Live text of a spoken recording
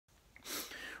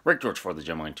Rick George for the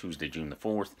Gemline, Tuesday, June the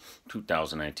 4th,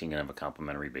 2019. Going to have a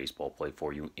complimentary baseball play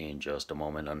for you in just a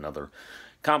moment. Another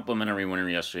complimentary winner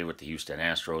yesterday with the Houston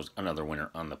Astros. Another winner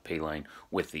on the pay line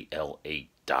with the LA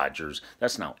Dodgers.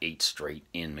 That's now 8 straight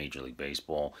in Major League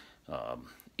Baseball.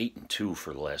 8 and 2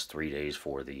 for the last 3 days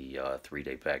for the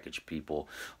 3-day package people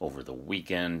over the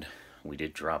weekend. We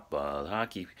did drop the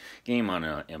hockey game on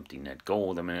an empty net goal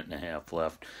with a minute and a half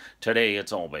left. Today,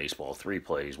 it's all baseball. 3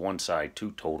 plays, 1 side,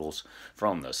 2 totals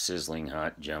from the sizzling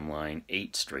hot Gemline.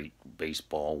 8 straight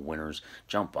baseball winners.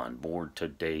 Jump on board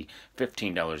today.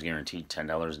 $15 guaranteed,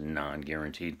 $10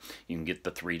 non-guaranteed. You can get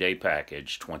the 3-day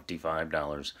package,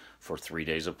 $25 for 3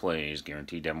 days of plays.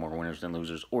 Guaranteed to have more winners than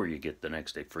losers, or you get the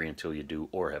next day free until you do,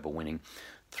 or have a winning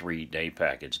 3-day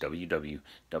package.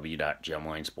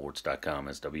 www.gemlinesports.com.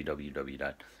 That's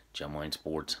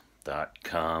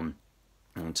www.gemlinesports.com.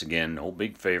 Once again, no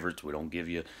big favorites. We don't give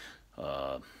you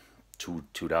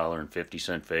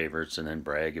 $2.50 favorites and then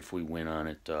brag if we win on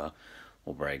it.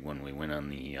 We'll brag when we win on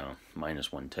the minus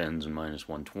 110s and minus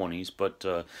 120s. But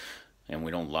and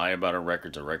we don't lie about our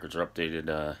records. Our records are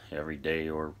updated every day,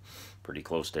 or pretty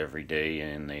close to every day,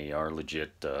 and they are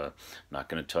legit. Not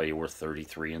going to tell you we're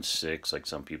 33-6, like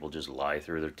some people just lie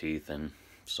through their teeth, and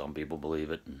some people believe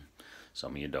it, and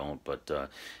some of you don't. But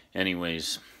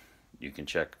anyways, you can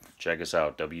check us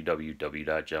out,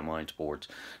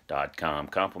 www.gemlinesports.com.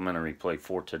 Complimentary play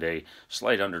for today.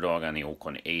 Slight underdog on the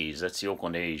Oakland A's. That's the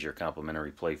Oakland A's, your complimentary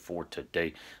play for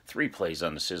today. 3 plays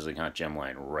on the sizzling hot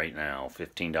Gemline right now.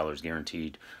 $15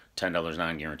 guaranteed, $10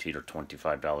 non-guaranteed, or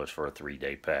 $25 for a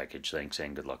 3-day package. Thanks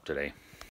and good luck today.